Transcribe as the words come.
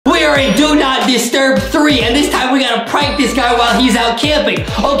are in Do Not Disturb 3, and this time we gotta prank this guy while he's out camping.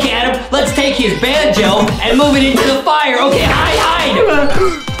 Okay, Adam, let's take his banjo and move it into the fire. Okay, hide.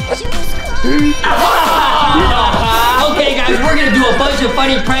 Okay, guys, we're gonna do a bunch of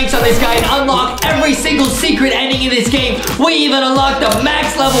funny pranks on this guy and unlock every single secret ending in this game. We even unlock the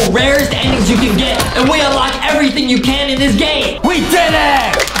max level rarest endings you can get, and we unlock everything you can in this game. We did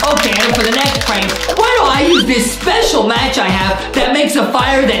it! Okay, and for the next prank, why don't I use this special match I have that makes a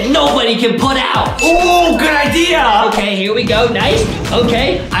fire that nobody can put out? Ooh, good idea! Okay, here we go, nice.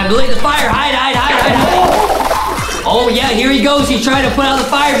 Okay, I'm lit the fire, hide. Oh yeah, here he goes. He's trying to put out the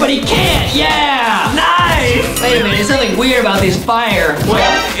fire, but he can't. Yeah! Nice! Wait a minute, there's something weird about this fire.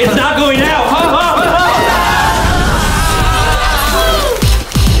 Well, it's not going out.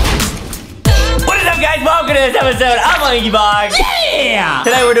 What is up, guys? Welcome to this episode of LankyBox. Yeah!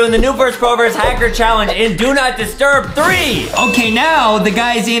 Today we're doing the new First Pro vs. Hacker Challenge in Do Not Disturb 3. Okay, now the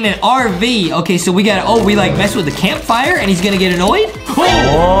guy's in an RV. Okay, so we gotta, we like mess with the campfire and he's gonna get annoyed?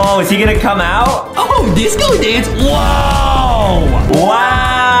 Oh, is he gonna come out? Oh, disco dance. Whoa!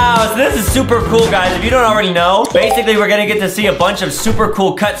 Wow, so this is super cool, guys. If you don't already know, basically we're gonna get to see a bunch of super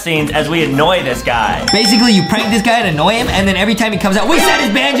cool cutscenes as we annoy this guy. Basically, you prank this guy and annoy him, and then every time he comes out, we set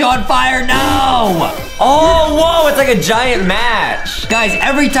his banjo on fire. No! Oh, whoa, it's like a giant match. Guys,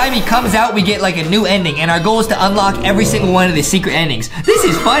 every time he comes out, we get like a new ending, and our goal is to unlock every single one of the secret endings. This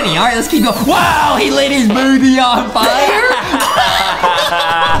is funny. All right, let's keep going. Wow, he lit his booty on fire.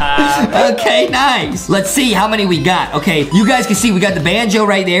 Okay, nice. Let's see how many we got. Okay, you guys can see we got the banjo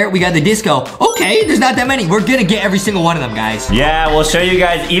right there. We got the disco. Okay, there's not that many. We're gonna get every single one of them, guys. Yeah, we'll show you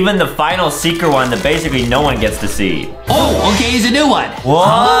guys even the final secret one that basically no one gets to see. Oh, okay, here's a new one.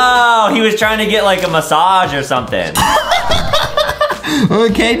 Whoa, he was trying to get like a massage or something.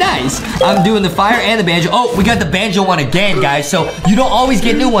 Okay, nice. I'm doing the fire and the banjo. Oh, we got the banjo one again, guys. So you don't always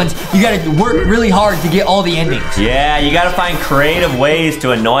get new ones. You gotta work really hard to get all the endings. Yeah, you gotta find creative ways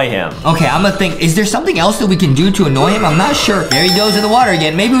to annoy him. Okay, I'm gonna think, is there something else that we can do to annoy him? I'm not sure. There he goes in the water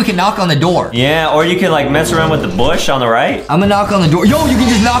again. Maybe we can knock on the door. Yeah, or you can like mess around with the bush on the right. I'm gonna knock on the door. Yo, you can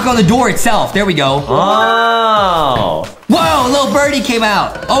just knock on the door itself. There we go. Oh. Whoa, a little birdie came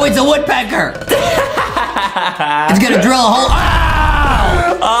out. Oh, it's a woodpecker. It's gonna drill a hole.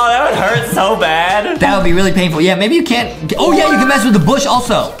 Oh, that would hurt so bad. That would be really painful. Yeah, maybe you can't. Oh, yeah, you can mess with the bush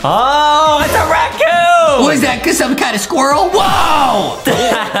also. Oh, it's a raccoon. What is that? Some kind of squirrel? Whoa!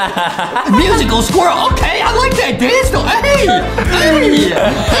 Musical squirrel. Okay, I like that dance though. Hey!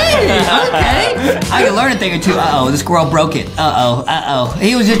 Okay. I can learn a thing or two. Uh-oh, the squirrel broke it. Uh-oh.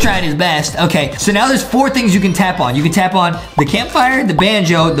 He was just trying his best. Okay, so now there's 4 things you can tap on. You can tap on the campfire, the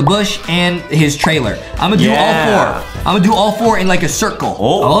banjo, the bush, and his trailer. I'm gonna do all 4. I'm gonna do all 4 in like a circle.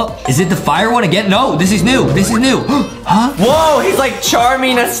 Oh, is it the fire one again? No, this is new. Huh? Whoa, he's like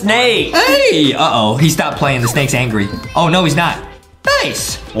charming a snake. Hey! Uh-oh, he stopped playing. The snake's angry. Oh, no, he's not.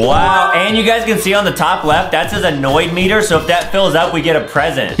 Nice. Wow, and you guys can see on the top left, that's his annoyed meter, so if that fills up, we get a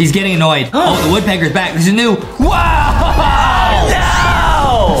present. He's getting annoyed. Oh, the woodpecker's back. This is new. Wow!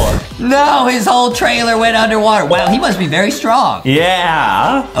 No, his whole trailer went underwater. Wow, he must be very strong.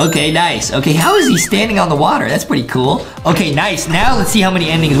 Yeah. Okay, nice. Okay, how is he standing on the water? That's pretty cool. Okay, nice. Now let's see how many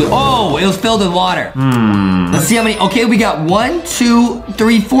endings we... Oh, it was filled with water. Let's see how many... Okay, we got 1, 2,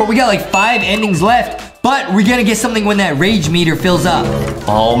 3, 4. We got like 5 endings left. But we're gonna get something when that rage meter fills up.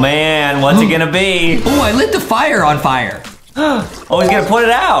 Oh, man. What's it gonna be? Oh, I lit the fire on fire. Oh, he's gonna put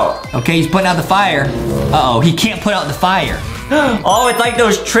it out. Okay, he's putting out the fire. Uh-oh, he can't put out the fire. Oh, it's like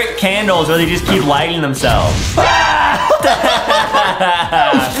those trick candles where they just keep lighting themselves.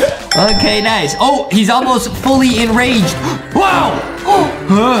 Okay, nice. Oh, he's almost fully enraged. Wow!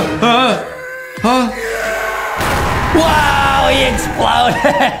 Wow, he exploded.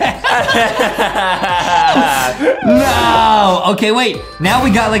 No. Okay, wait. Now we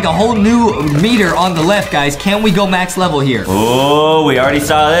got like a whole new meter on the left, guys. Can we go max level here? Oh, we already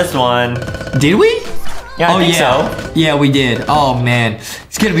saw this one. Did we? Yeah, I think so. Yeah, we did. Oh, man.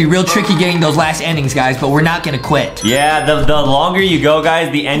 It's gonna be real tricky getting those last endings, guys, but we're not gonna quit. Yeah, the longer you go, guys,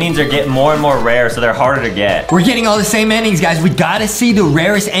 the endings are getting more and more rare, so they're harder to get. We're getting all the same endings, guys. We gotta see the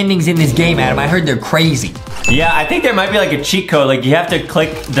rarest endings in this game, Adam. I heard they're crazy. Yeah, I think there might be like a cheat code. Like, you have to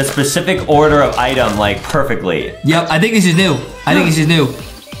click the specific order of item, like, perfectly. Yep, I think this is new.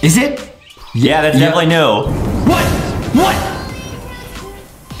 Is it? Yeah, that's definitely new. What?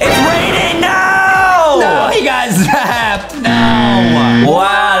 It's raining! No, he got zapped. No.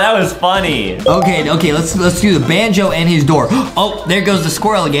 Wow, that was funny. Okay, let's do the banjo and his door. Oh, there goes the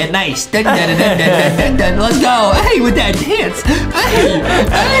squirrel again. Nice. Dun, dun, dun, dun, dun, dun, dun. Let's go. Hey, with that dance. Hey.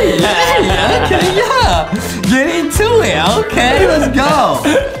 Okay, yeah. Get into it. Okay, let's go.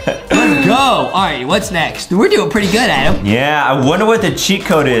 All right, what's next? We're doing pretty good, Adam. Yeah, I wonder what the cheat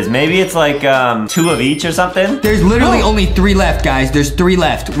code is. Maybe it's like 2 of each or something? There's literally only 3 left, guys. There's 3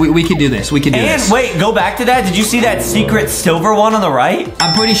 left. We can do this. We can do this. And wait, go back to that. Did you see that secret silver one on the right?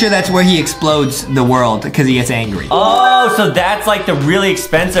 I'm pretty sure that's where he explodes the world because he gets angry. Oh, so that's like the really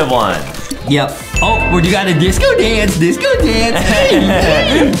expensive one. Yep. Oh, where you got a disco dance, disco dance.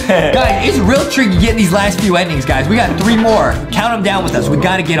 Guys, it's real tricky getting these last few endings, guys. We got 3 more. Count them down with us. We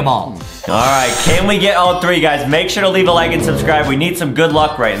gotta get them all. All right, can we get all 3, guys? Make sure to leave a like and subscribe. We need some good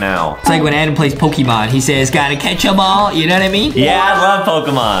luck right now. It's like when Adam plays Pokemon. He says, gotta catch them all. You know what I mean? Yeah, I love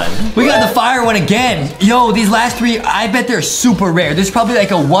Pokemon. We got the fire one again. Yo, these last 3, I bet they're super rare. There's probably like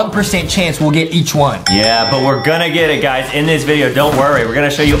a 1% chance we'll get each one. Yeah, but we're gonna get it, guys, in this video. Don't worry, we're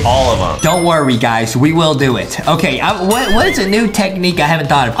gonna show you all of them. Don't worry, guys. We will do it. Okay, what is a new technique I haven't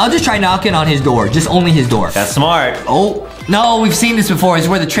thought of? I'll just try knocking on his door. Just only his door. That's smart. Oh, no, we've seen this before. It's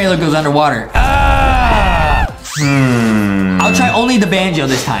where the trailer goes underwater. I'll try only the banjo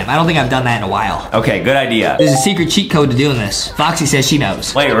this time. I don't think I've done that in a while. Okay, good idea. There's a secret cheat code to doing this. Foxy says she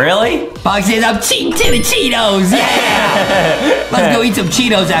knows. Wait, really? Foxy says I'm cheating to the Cheetos. Yeah! Let's go eat some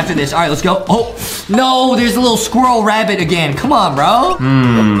Cheetos after this. All right, let's go. Oh, no, there's a little squirrel rabbit again. Come on, bro.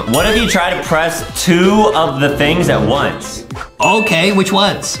 What if you try to press 2 of the things at once? Okay, which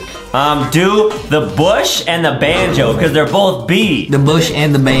ones? Do the bush and the banjo, because they're both B. The bush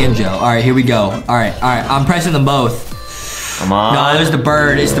and the banjo. All right, here we go. All right. I'm pressing them both. Come on. No, there's the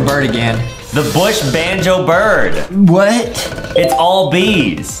bird. It's the bird again. The bush banjo bird. What? It's all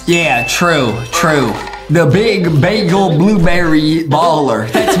B's. Yeah, true. The big bagel blueberry baller.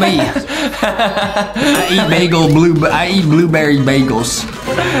 That's me. I eat blueberry bagels.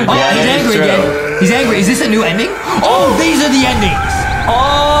 Oh, Yeah, he's angry true. again. He's angry. Is this a new ending? Oh, these are the endings.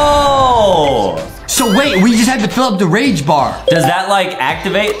 Oh! So wait, we just have to fill up the rage bar. Does that like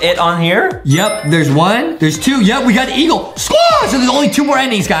activate it on here? Yep, there's 1, there's 2. Yep, we got the eagle. Score! So there's only 2 more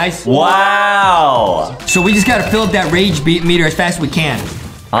endings, guys. Wow! So we just gotta fill up that rage meter as fast as we can.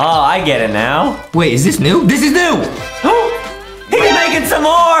 Oh, I get it now. Wait, is this new? This is new. He's making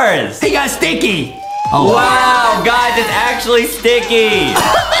s'mores! He got sticky. Oh, Wow, guys, it's actually sticky.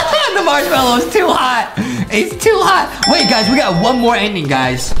 the marshmallow is too hot. It's too hot. Wait, guys, we got 1 more ending,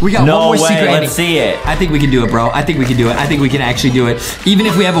 guys. We got 1 No more way, secret ending. let's see it. I think we can do it, bro. I think we can do it. I think we can actually do it. Even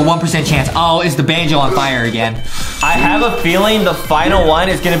if we have a 1% chance. Oh, it's the banjo on fire again. I have a feeling the final one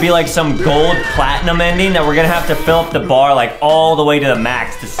is gonna be like some gold platinum ending that we're gonna have to fill up the bar like all the way to the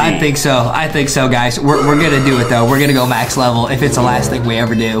max to see. I think so, guys. We're gonna do it, though. We're gonna go max level if it's the last thing we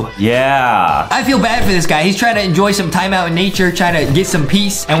ever do. Yeah. I feel bad for this guy. He's trying to enjoy some time out in nature, trying to get some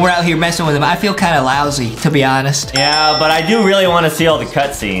peace, and we're out here messing with him. I feel kind of lousy, to be honest. Yeah, but I do really want to see all the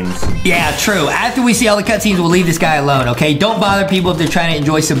cutscenes. Yeah, true. After we see all the cutscenes, we'll leave this guy alone, okay? Don't bother people if they're trying to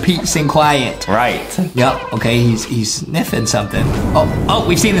enjoy some peace and quiet. Right. Yep, okay, he's sniffing something. Oh,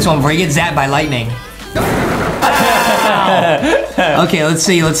 we've seen this one before. He gets zapped by lightning. Okay, let's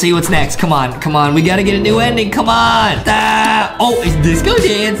see what's next. Come on, we gotta get a new ending. Come on. Oh, it's disco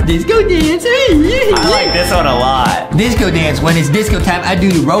dance. I like this one a lot. Disco dance. When it's disco time, I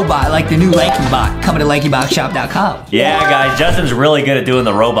do the robot like the new LankyBot. Coming to LankyBoxShop.com. Yeah, guys, Justin's really good at doing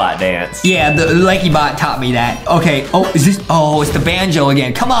the robot dance. Yeah, the LankyBot taught me that. Okay. Oh, it's the banjo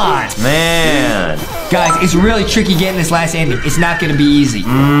again. Come on. Man. Guys, it's really tricky getting this last ending. It's not gonna be easy.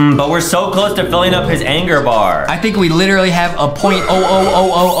 But we're so close to filling up his anger bar. I think we literally have a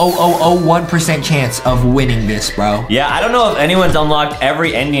 0.0000001% chance of winning this, bro. Yeah, I don't know if anyone's unlocked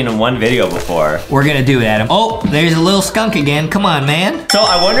every ending in one video before. We're gonna do it, Adam. Oh, there's a little skunk again. Come on, man. So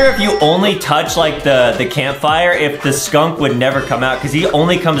I wonder if you only touch like the campfire, if the skunk would never come out, because he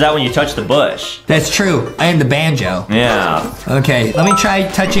only comes out when you touch the bush. That's true. And the banjo. Yeah. Okay, let me try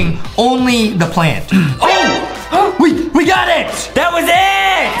touching only the plant. Oh! We got it! That was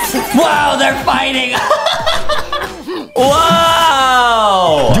it! Wow, they're fighting!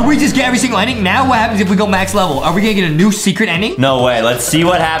 Whoa! Did we just get every single ending? Now what happens if we go max level? Are we gonna get a new secret ending? No way. Let's see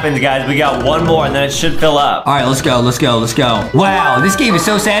what happens, guys. We got 1 more, and then it should fill up. All right, let's go. Wow, this game is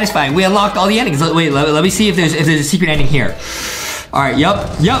so satisfying. We unlocked all the endings. Wait, let me see if there's a secret ending here. All right,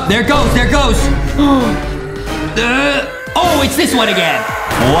 yep, there it goes. Oh, it's this one again.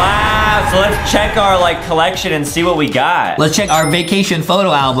 Wow, so let's check our like collection and see what we got. Let's check our vacation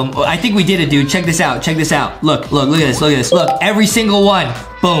photo album. I think we did it, dude. Check this out. Look at this. Look, every single one.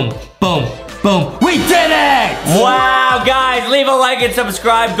 Boom. We did it! Wow, guys, leave a like and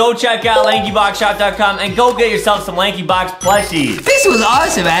subscribe. Go check out LankyBoxShop.com and go get yourself some LankyBox plushies. This was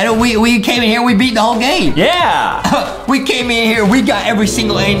awesome, Adam. We came in here, we beat the whole game. Yeah. We came in here, we got every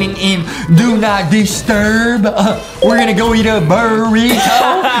single ending in Do Not Disturb. We're gonna go eat a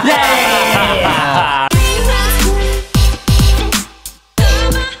burrito.